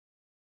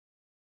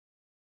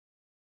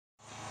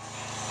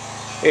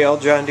Hey, all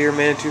John Deere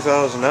man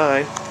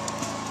 2009. I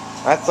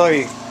thought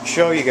I'd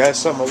show you guys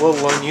something a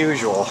little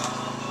unusual.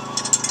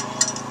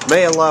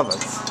 May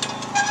 11th,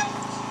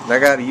 and I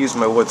got to use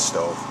my wood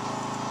stove.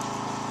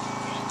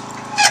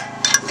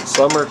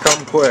 Summer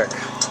come quick.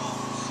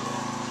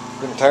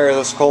 I'm getting tired of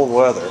this cold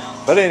weather.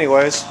 But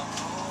anyways,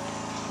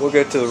 we'll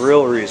get to the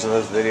real reason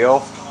of this video.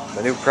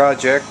 My new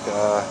project,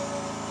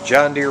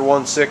 John Deere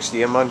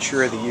 160. I'm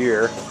unsure of the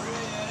year.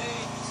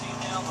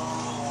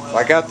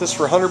 I got this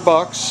for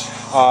 $100.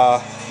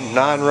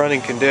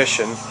 Non-running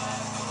condition.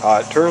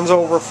 It turns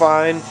over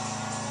fine.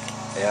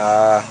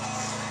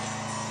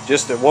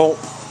 Just it won't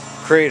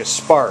create a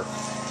spark.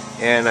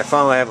 And I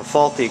found I have a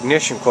faulty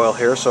ignition coil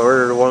here, so I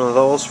ordered one of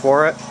those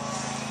for it.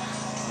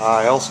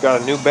 I also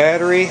got a new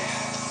battery.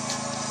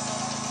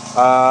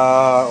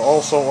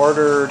 Also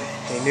ordered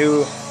a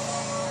new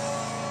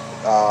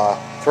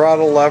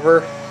throttle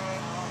lever,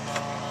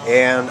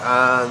 and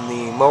on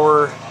the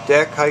mower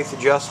deck height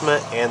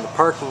adjustment and the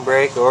parking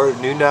brake, I ordered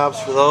new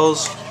knobs for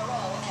those.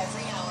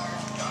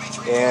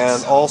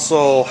 And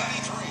also,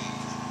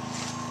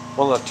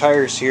 one of the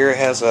tires here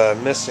has a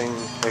missing,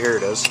 here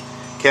it is,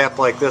 cap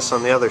like this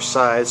on the other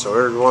side, so I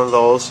ordered one of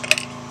those.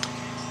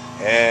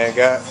 And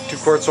got 2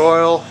 quarts of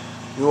oil,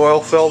 new oil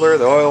filter.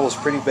 The oil was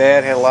pretty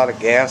bad, had a lot of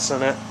gas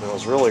in it, and it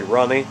was really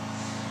runny.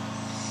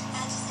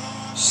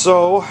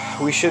 So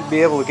we should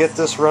be able to get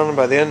this running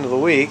by the end of the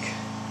week.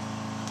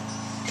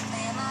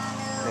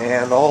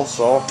 And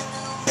also,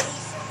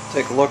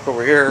 take a look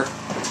over here.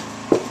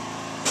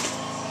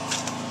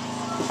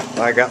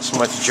 I got so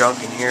much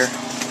junk in here.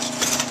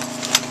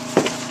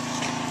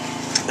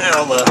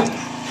 Now the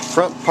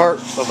front part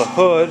of the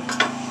hood,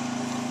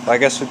 I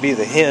guess would be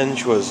the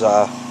hinge, was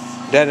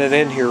dented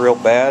in here real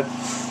bad.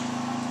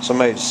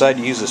 Somebody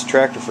decided to use this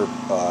tractor for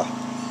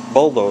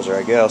bulldozer,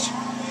 I guess.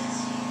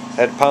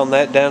 Had to pound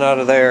that dent out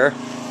of there.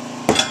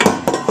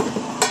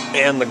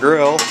 And the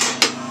grill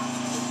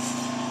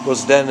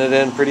was dented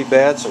in pretty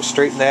bad, so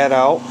straighten that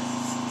out.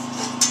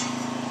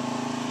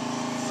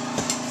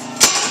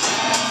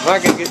 I'm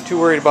not going to get too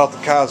worried about the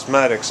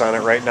cosmetics on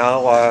it right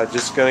now.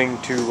 Just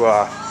going to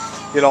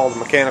get all the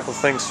mechanical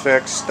things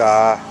fixed.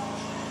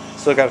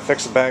 Still got to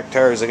fix the back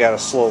tires. They got a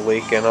slow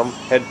leak in them.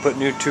 Had to put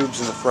new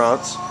tubes in the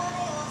fronts.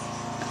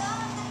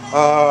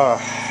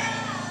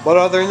 But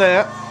other than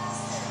that,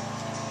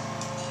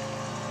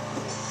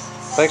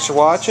 thanks for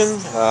watching.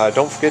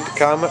 Don't forget to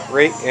comment,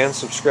 rate, and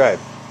subscribe.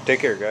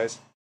 Take care, guys.